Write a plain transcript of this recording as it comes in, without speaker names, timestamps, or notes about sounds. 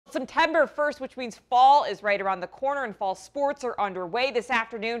September 1st, which means fall is right around the corner and fall sports are underway this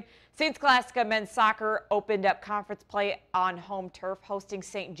afternoon. Saints Scholastica men's soccer opened up conference play on home turf, hosting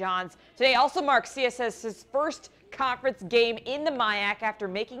St. John's. Today also marks CSS's first conference game in the MIAC after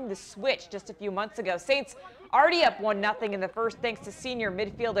making the switch just a few months ago. Saints already up 1-0 in the first thanks to senior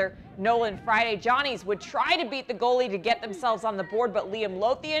midfielder Nolan Friday. Johnnies would try to beat the goalie to get themselves on the board, but Liam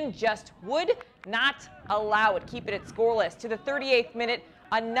Lothian just would not allow it, keeping it scoreless. To the 38th minute,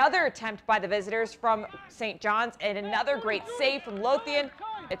 another attempt by the visitors from St. John's and another great save from Lothian.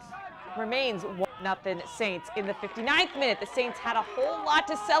 It remains 1-0 Saints. In the 59th minute, the Saints had a whole lot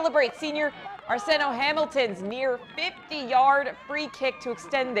to celebrate. Senior Arsenio Hamilton's near 50-yard free kick to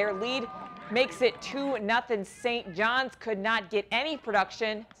extend their lead makes it 2-0. St. John's could not get any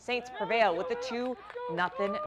production. Saints prevail with a 2-0